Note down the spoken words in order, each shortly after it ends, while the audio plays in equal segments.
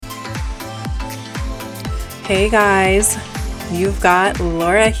Hey guys, you've got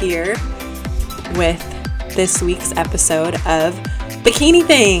Laura here with this week's episode of Bikini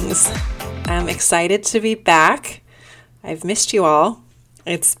Things. I'm excited to be back. I've missed you all.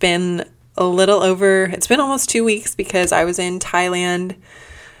 It's been almost 2 weeks because I was in Thailand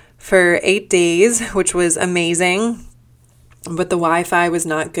for 8 days, which was amazing. But the Wi-Fi was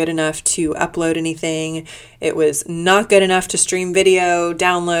not good enough to upload anything. It was not good enough to stream video,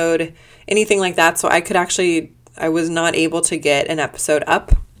 download, anything like that. So I was not able to get an episode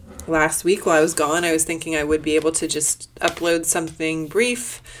up last week while I was gone. I was thinking I would be able to just upload something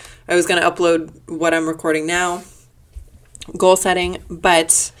brief. I was going to upload what I'm recording now, goal setting,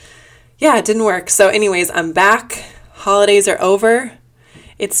 but yeah, it didn't work. So anyways, I'm back. Holidays are over.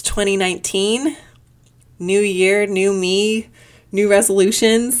 It's 2019. New year, new me, new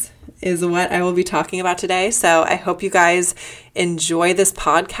resolutions is what I will be talking about today. So I hope you guys enjoy this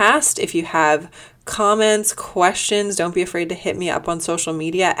podcast. If you have comments, questions, don't be afraid to hit me up on social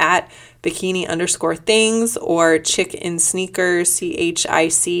media at bikini_things or Chick in Sneakers,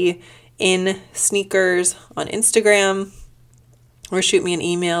 CHIC in Sneakers on Instagram, or shoot me an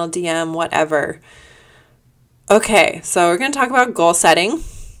email, DM, whatever. Okay, so we're going to talk about goal setting.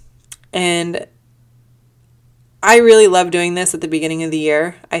 And I really love doing this at the beginning of the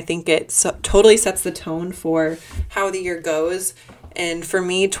year. I think it totally sets the tone for how the year goes. And for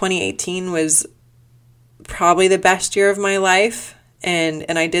me, 2018 was probably the best year of my life. And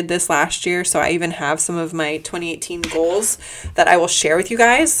I did this last year. So I even have some of my 2018 goals that I will share with you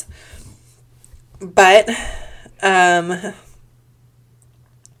guys. But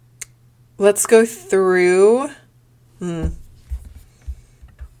let's go through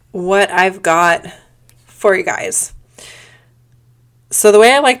what I've got for you guys. So the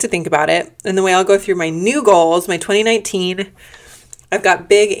way I like to think about it, and the way I'll go through my new goals, my 2019, I've got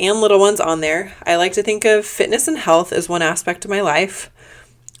big and little ones on there. I like to think of fitness and health as one aspect of my life.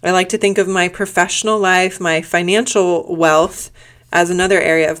 I like to think of my professional life, my financial wealth as another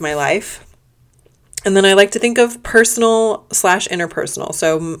area of my life. And then I like to think of personal/interpersonal.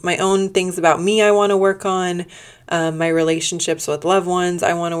 So my own things about me I want to work on, my relationships with loved ones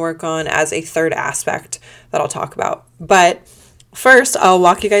I want to work on as a third aspect that I'll talk about. But first, I'll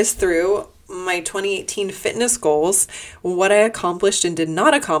walk you guys through my 2018 fitness goals, what I accomplished and did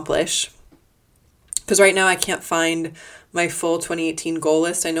not accomplish. Because right now I can't find my full 2018 goal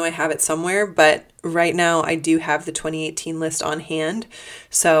list. I know I have it somewhere, but right now I do have the 2018 list on hand.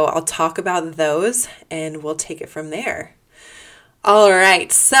 So I'll talk about those and we'll take it from there. All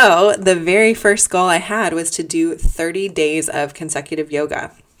right, so the very first goal I had was to do 30 days of consecutive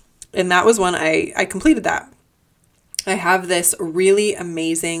yoga. And that was one I completed that. I have this really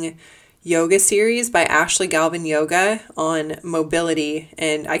amazing yoga series by Ashley Galvin Yoga on mobility,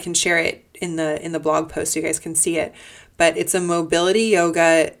 and I can share it in the blog post so you guys can see it. But it's a mobility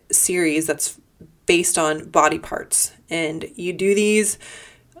yoga series that's based on body parts. And you do these,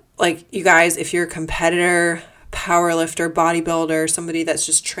 like, you guys, if you're a competitor, power lifter, bodybuilder, somebody that's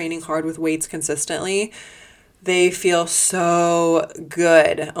just training hard with weights consistently, they feel so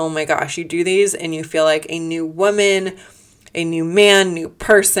good. Oh my gosh, you do these and you feel like a new woman, a new man, new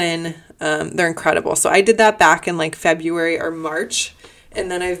person. They're incredible. So I did that back in like February or March,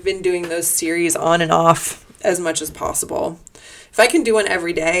 and then I've been doing those series on and off as much as possible. If I can do one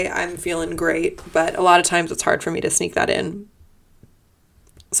every day, I'm feeling great, but a lot of times it's hard for me to sneak that in.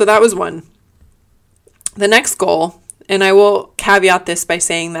 So that was one. The next goal, and I will caveat this by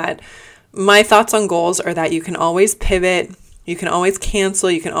saying that my thoughts on goals are that you can always pivot, you can always cancel,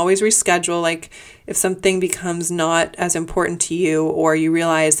 you can always reschedule. Like if something becomes not as important to you, or you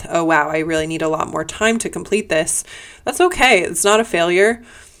realize, oh wow, I really need a lot more time to complete this, that's okay. It's not a failure.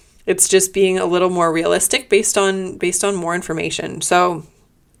 It's just being a little more realistic based on more information. So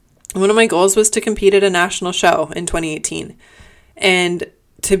one of my goals was to compete at a national show in 2018. And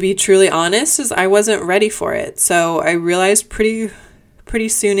to be truly honest, is I wasn't ready for it. So I realized pretty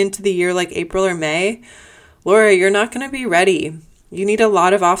soon into the year, like April or May, Laura, you're not going to be ready. You need a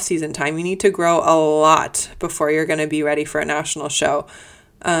lot of off-season time. You need to grow a lot before you're going to be ready for a national show.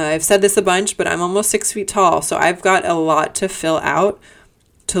 I've said this a bunch, but I'm almost 6 feet tall. So I've got a lot to fill out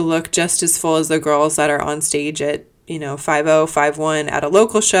to look just as full as the girls that are on stage at, 5'0", 5'1" at a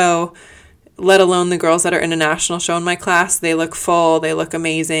local show, let alone the girls that are in a national show in my class. They look full, they look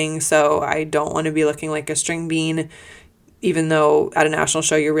amazing. So I don't want to be looking like a string bean, even though at a national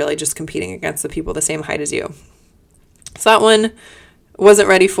show, you're really just competing against the people the same height as you. So that one wasn't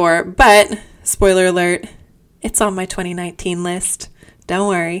ready for, but spoiler alert, it's on my 2019 list. Don't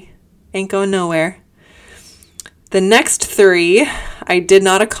worry, ain't going nowhere. The next three I did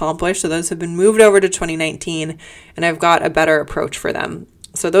not accomplish. So those have been moved over to 2019, and I've got a better approach for them.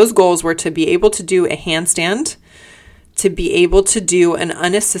 So those goals were to be able to do a handstand, to be able to do an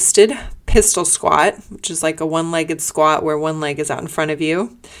unassisted pistol squat, which is like a one-legged squat where one leg is out in front of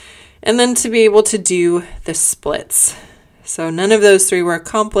you, and then to be able to do the splits. So none of those three were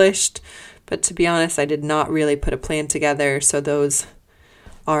accomplished, but to be honest, I did not really put a plan together, so those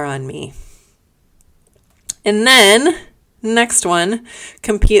are on me. And then next one,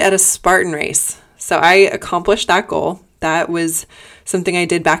 compete at a Spartan race. So I accomplished that goal. That was something I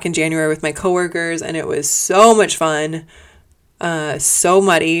did back in January with my coworkers, and it was so much fun. So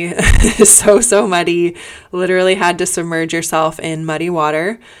muddy, so muddy. Literally had to submerge yourself in muddy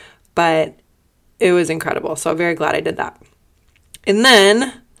water, but it was incredible. So I'm very glad I did that. And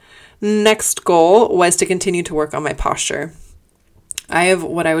then next goal was to continue to work on my posture. I have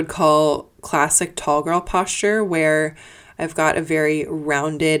what I would call classic tall girl posture, where I've got a very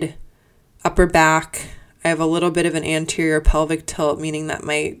rounded upper back. I have a little bit of an anterior pelvic tilt, meaning that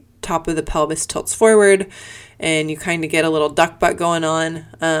my top of the pelvis tilts forward and you kind of get a little duck butt going on.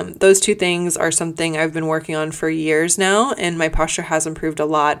 Those two things are something I've been working on for years now, and my posture has improved a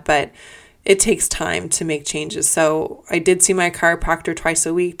lot, but it takes time to make changes. So I did see my chiropractor twice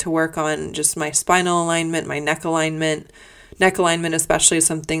a week to work on just my spinal alignment, my neck alignment. Neck alignment especially is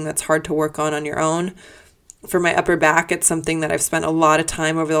something that's hard to work on your own. For my upper back, it's something that I've spent a lot of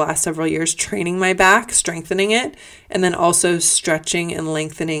time over the last several years training my back, strengthening it, and then also stretching and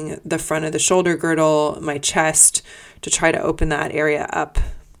lengthening the front of the shoulder girdle, my chest, to try to open that area up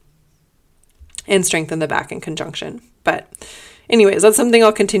and strengthen the back in conjunction. But anyways, that's something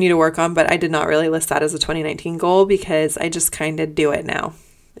I'll continue to work on, but I did not really list that as a 2019 goal because I just kind of do it now,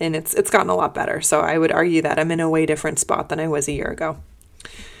 and it's gotten a lot better. So I would argue that I'm in a way different spot than I was a year ago.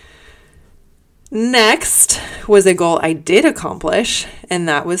 Next was a goal I did accomplish, and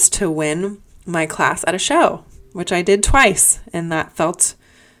that was to win my class at a show, which I did twice, and that felt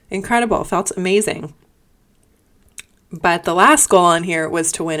incredible, felt amazing. But the last goal on here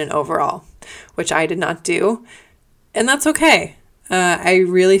was to win an overall, which I did not do, and that's okay. I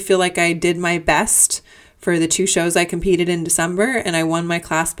really feel like I did my best for the two shows I competed in December, and I won my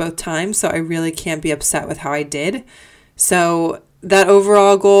class both times, so I really can't be upset with how I did. So that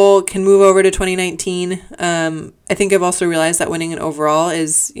overall goal can move over to 2019. I think I've also realized that winning an overall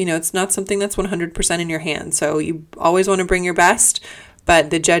is, it's not something that's 100% in your hands. So you always want to bring your best,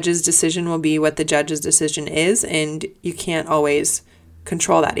 but the judge's decision will be what the judge's decision is, and you can't always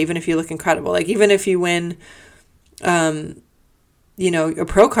control that, even if you look incredible. Like, even if you win, a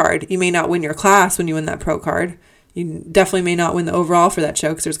pro card, you may not win your class when you win that pro card. You definitely may not win the overall for that show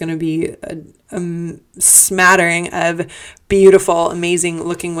because there's going to be a smattering of beautiful, amazing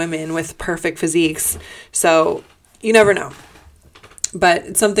looking women with perfect physiques. So you never know. But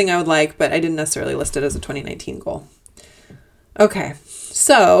it's something I would like, but I didn't necessarily list it as a 2019 goal. Okay,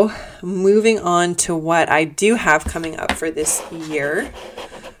 so moving on to what I do have coming up for this year.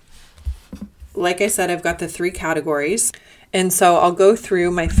 Like I said, I've got the 3 categories. And so I'll go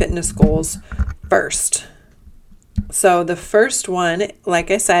through my fitness goals first. So the first one, like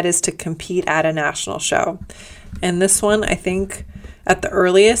I said, is to compete at a national show. And this one, I think at the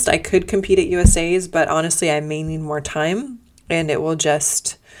earliest I could compete at USA's, but honestly, I may need more time, and it will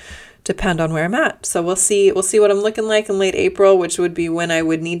just depend on where I'm at. So we'll see what I'm looking like in late April, which would be when I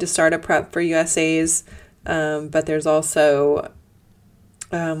would need to start a prep for USA's. But there's also,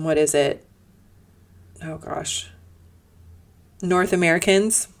 what is it? Oh gosh. North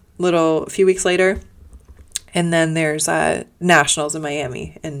Americans, a few weeks later. And then there's Nationals in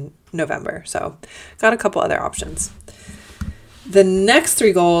Miami in November. So got a couple other options. The next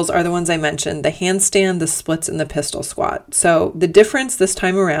 3 goals are the ones I mentioned, the handstand, the splits, and the pistol squat. So the difference this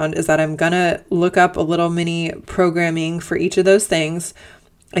time around is that I'm going to look up a little mini programming for each of those things.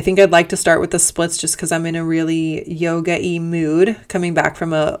 I think I'd like to start with the splits just because I'm in a really yoga-y mood, coming back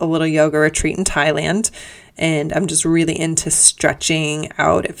from a little yoga retreat in Thailand. And I'm just really into stretching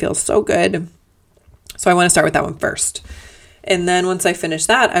out. It feels so good. So I want to start with that one first. And then once I finish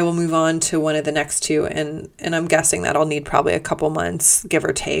that, I will move on to one of the next 2. And I'm guessing that I'll need probably a couple months, give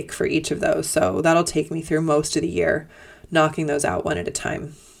or take, for each of those. So that'll take me through most of the year, knocking those out one at a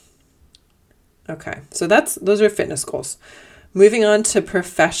time. Okay, so those are fitness goals. Moving on to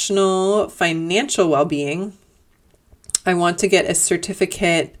professional financial well-being. I want to get a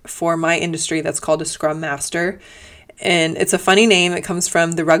certificate for my industry that's called a Scrum Master. And it's a funny name. It comes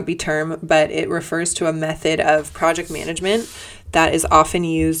from the rugby term, but it refers to a method of project management that is often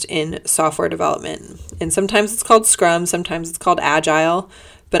used in software development. And sometimes it's called Scrum, sometimes it's called Agile,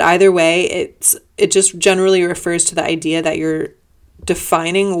 but either way, it just generally refers to the idea that you're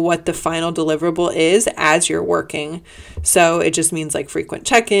defining what the final deliverable is as you're working. So it just means like frequent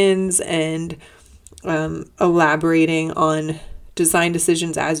check-ins and elaborating on design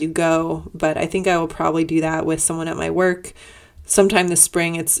decisions as you go. But I think I will probably do that with someone at my work sometime this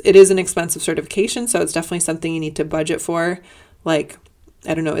spring. It is an expensive certification, so it's definitely something you need to budget for. Like,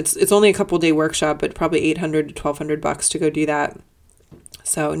 I don't know, it's only a couple day workshop, but probably $800 to $1,200 to go do that.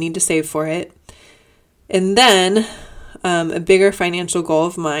 So need to save for it. And then a bigger financial goal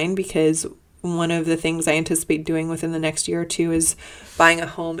of mine, because one of the things I anticipate doing within the next year or two is buying a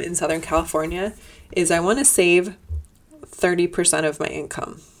home in Southern California, is I want to save 30% of my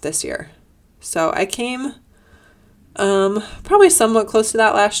income this year. So I came probably somewhat close to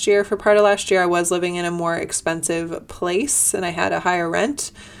that last year. For part of last year, I was living in a more expensive place and I had a higher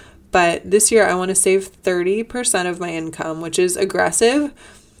rent. But this year, I want to save 30% of my income, which is aggressive,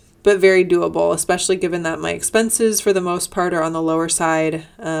 but very doable, especially given that my expenses for the most part are on the lower side.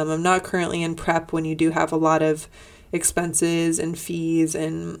 I'm not currently in prep when you do have a lot of expenses and fees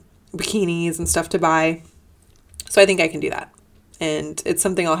and bikinis and stuff to buy. So I think I can do that. And it's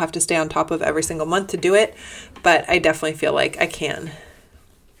something I'll have to stay on top of every single month to do it, but I definitely feel like I can.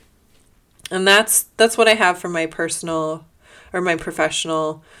 And that's what I have for my personal or my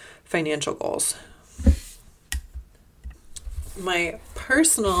professional financial goals. My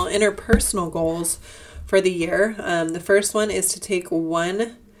personal, interpersonal goals for the year. The first one is to take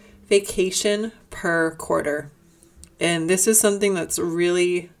one vacation per quarter. And this is something that's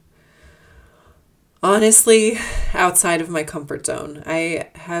really, honestly, outside of my comfort zone. I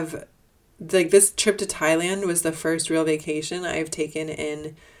have, like, this trip to Thailand was the first real vacation I've taken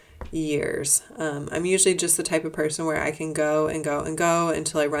in years. I'm usually just the type of person where I can go and go and go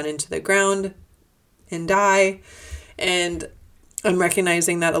until I run into the ground and die. And I'm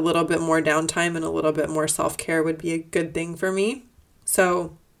recognizing that a little bit more downtime and a little bit more self-care would be a good thing for me.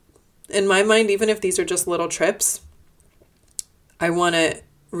 So in my mind, even if these are just little trips, I want to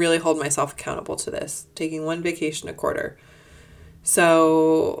really hold myself accountable to this, taking one vacation a quarter.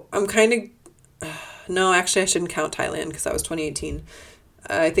 So I'm kind of, no, actually I shouldn't count Thailand because that was 2018.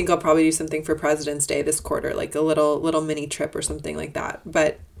 I think I'll probably do something for President's Day this quarter, like a little mini trip or something like that.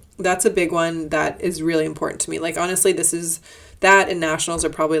 But that's a big one that is really important to me. Like, honestly, that and nationals are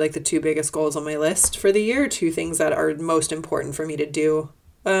probably like the two biggest goals on my list for the year, two things that are most important for me to do.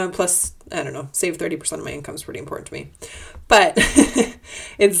 Plus, I don't know, save 30% of my income is pretty important to me. But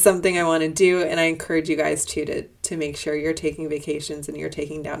it's something I want to do, and I encourage you guys to make sure you're taking vacations and you're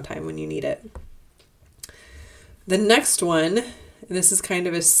taking downtime when you need it. The next one, and this is kind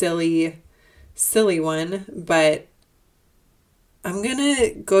of a silly one, but I'm going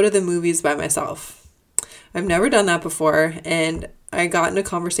to go to the movies by myself. I've never done that before, and I got in a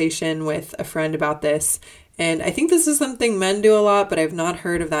conversation with a friend about this, and I think this is something men do a lot, but I've not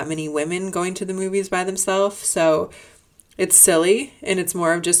heard of that many women going to the movies by themselves, so it's silly, and it's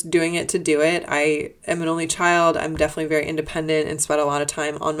more of just doing it to do it. I am an only child. I'm definitely very independent and spent a lot of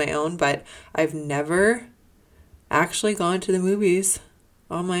time on my own, but I've never actually gone to the movies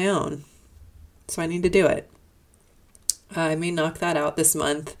on my own, so I need to do it. I may knock that out this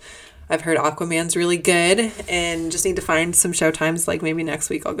month. I've heard Aquaman's really good and just need to find some show times. Like maybe next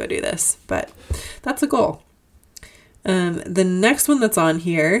week I'll go do this, but that's a goal. The next one that's on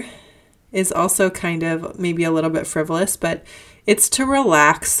here is also kind of maybe a little bit frivolous, but it's to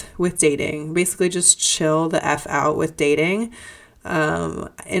relax with dating. Basically just chill the F out with dating.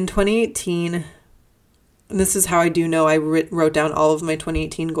 In 2018, and this is how I do know I wrote down all of my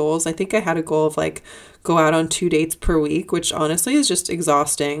 2018 goals. I think I had a goal of like go out on 2 dates per week, which honestly is just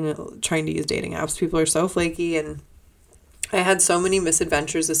exhausting trying to use dating apps. People are so flaky, and I had so many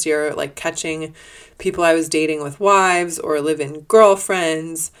misadventures this year, like catching people I was dating with wives or live-in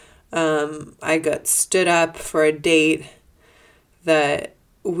girlfriends. I got stood up for a date the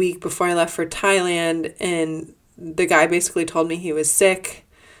week before I left for Thailand, and the guy basically told me he was sick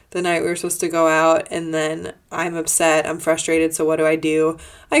the night we were supposed to go out, and then I'm upset, I'm frustrated, so what do?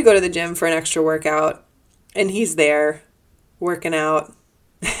 I go to the gym for an extra workout, and he's there, working out,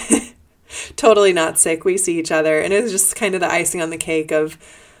 totally not sick, we see each other, and it was just kind of the icing on the cake of,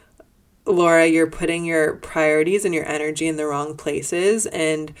 Laura, you're putting your priorities and your energy in the wrong places,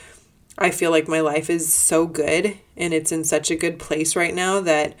 and I feel like my life is so good, and it's in such a good place right now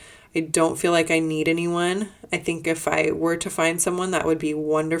that I don't feel like I need anyone. I think if I were to find someone, that would be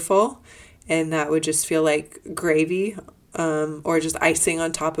wonderful, and that would just feel like gravy, or just icing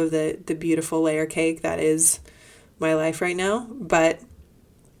on top of the beautiful layer cake that is my life right now. But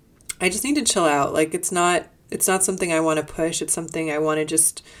I just need to chill out. Like it's not something I want to push. It's something I want to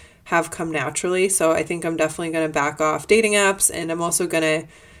just have come naturally. So I think I'm definitely going to back off dating apps, and I'm also going to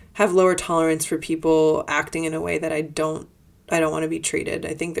have lower tolerance for people acting in a way that I don't want to be treated.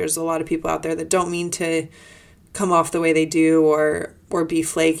 I think there's a lot of people out there that don't mean to come off the way they do, or be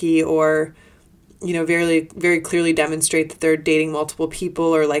flaky, or very, very clearly demonstrate that they're dating multiple people,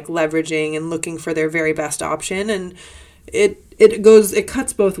 or like leveraging and looking for their very best option. And it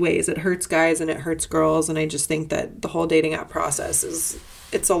cuts both ways. It hurts guys and it hurts girls. And I just think that the whole dating app process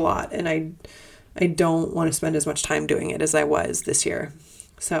it's a lot. And I don't want to spend as much time doing it as I was this year.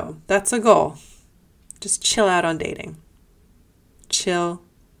 So that's a goal. Just chill out on dating. Chill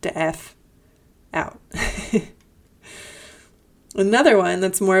the F out. Another one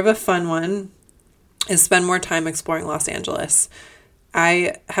that's more of a fun one is spend more time exploring Los Angeles.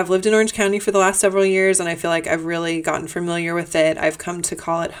 I have lived in Orange County for the last several years, and I feel like I've really gotten familiar with it. I've come to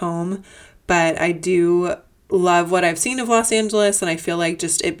call it home, but I do love what I've seen of Los Angeles, and I feel like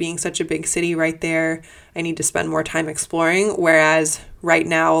just it being such a big city right there, I need to spend more time exploring. Whereas right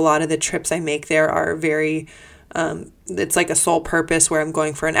now, a lot of the trips I make there are very, it's like a sole purpose where I'm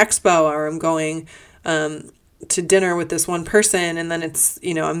going for an expo, or I'm going to dinner with this one person, and then it's,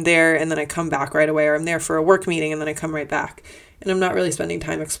 I'm there and then I come back right away, or I'm there for a work meeting and then I come right back. And I'm not really spending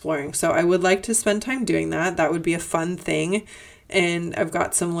time exploring. So I would like to spend time doing that. That would be a fun thing. And I've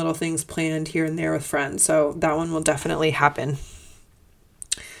got some little things planned here and there with friends. So that one will definitely happen.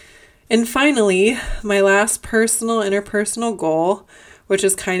 And finally, my last interpersonal goal, which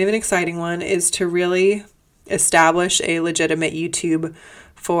is kind of an exciting one, is to really establish a legitimate YouTube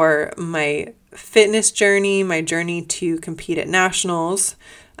for my fitness journey, my journey to compete at nationals,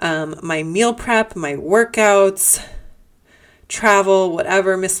 my meal prep, my workouts, travel,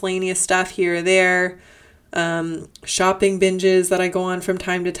 whatever miscellaneous stuff here or there, shopping binges that I go on from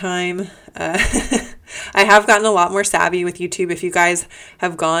time to time. I have gotten a lot more savvy with YouTube. If you guys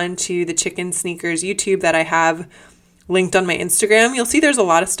have gone to the Chicken Sneakers YouTube that I have linked on my Instagram, you'll see there's a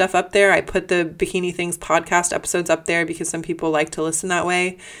lot of stuff up there. I put the Bikini Things podcast episodes up there because some people like to listen that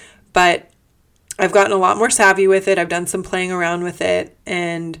way. But I've gotten a lot more savvy with it. I've done some playing around with it,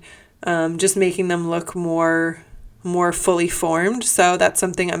 and just making them look more fully formed. So that's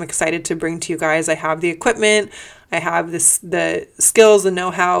something I'm excited to bring to you guys. I have the equipment, I have the skills and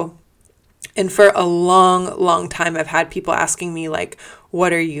know-how. And for a long, long time, I've had people asking me, like,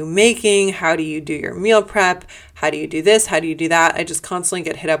 what are you making? How do you do your meal prep? How do you do this? How do you do that? I just constantly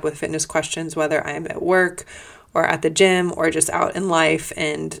get hit up with fitness questions, whether I'm at work or at the gym or just out in life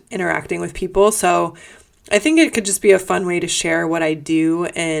and interacting with people. So I think it could just be a fun way to share what I do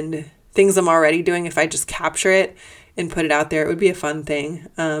and things I'm already doing. If I just capture it and put it out there, it would be a fun thing.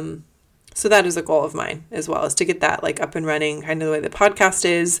 So that is a goal of mine as well, is to get that like up and running, kind of the way the podcast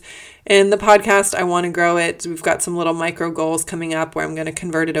is. And the podcast, I want to grow it. We've got some little micro goals coming up where I'm going to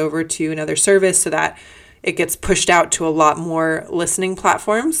convert it over to another service so that it gets pushed out to a lot more listening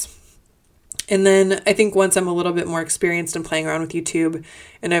platforms. And then I think once I'm a little bit more experienced in playing around with YouTube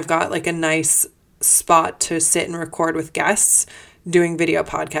and I've got like a nice spot to sit and record with guests, doing video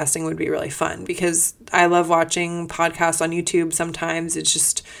podcasting would be really fun, because I love watching podcasts on YouTube. Sometimes it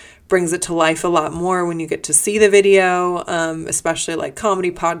just brings it to life a lot more when you get to see the video, especially like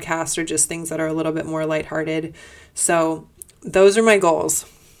comedy podcasts or just things that are a little bit more lighthearted. So those are my goals.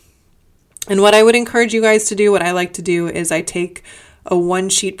 And what I would encourage you guys to do, what I like to do, is I take a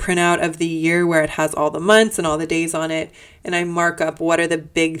one-sheet printout of the year where it has all the months and all the days on it, and I mark up what are the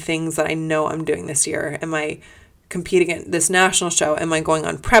big things that I know I'm doing this year. Am I competing at this national show? Am I going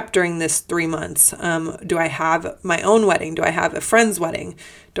on prep during this 3 months? Do I have my own wedding? Do I have a friend's wedding?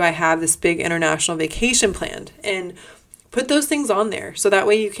 Do I have this big international vacation planned? And put those things on there so that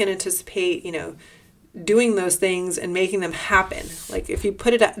way you can anticipate, doing those things and making them happen. Like if you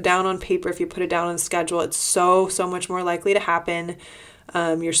put it down on paper, if you put it down on schedule, it's so much more likely to happen.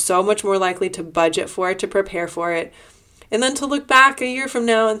 You're so much more likely to budget for it, to prepare for it. And then to look back a year from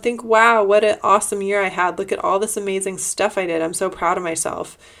now and think, wow, what an awesome year I had. Look at all this amazing stuff I did. I'm so proud of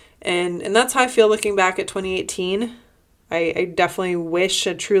myself. And that's how I feel looking back at 2018. I definitely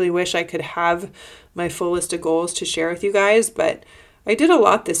truly wish I could have my full list of goals to share with you guys, but I did a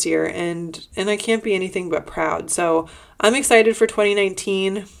lot this year and I can't be anything but proud. So I'm excited for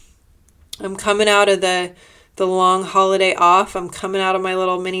 2019. I'm coming out of the long holiday off. I'm coming out of my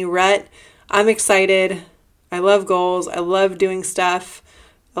little mini rut. I'm excited. I love goals. I love doing stuff.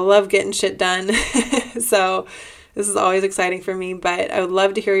 I love getting shit done. So this is always exciting for me, but I would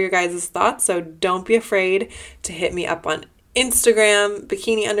love to hear your guys' thoughts. So don't be afraid to hit me up on Instagram,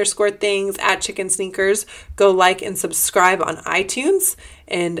 bikini_things @chickensneakers. Go like and subscribe on iTunes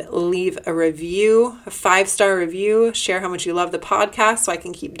and leave a review, a 5-star review. Share how much you love the podcast so I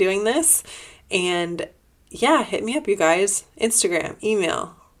can keep doing this. And yeah, hit me up, you guys. Instagram,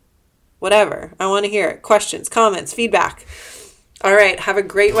 email, whatever. I want to hear it. Questions, comments, feedback. All right. Have a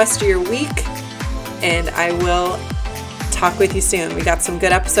great rest of your week. And I will talk with you soon. We got some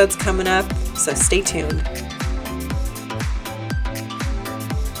good episodes coming up, so stay tuned.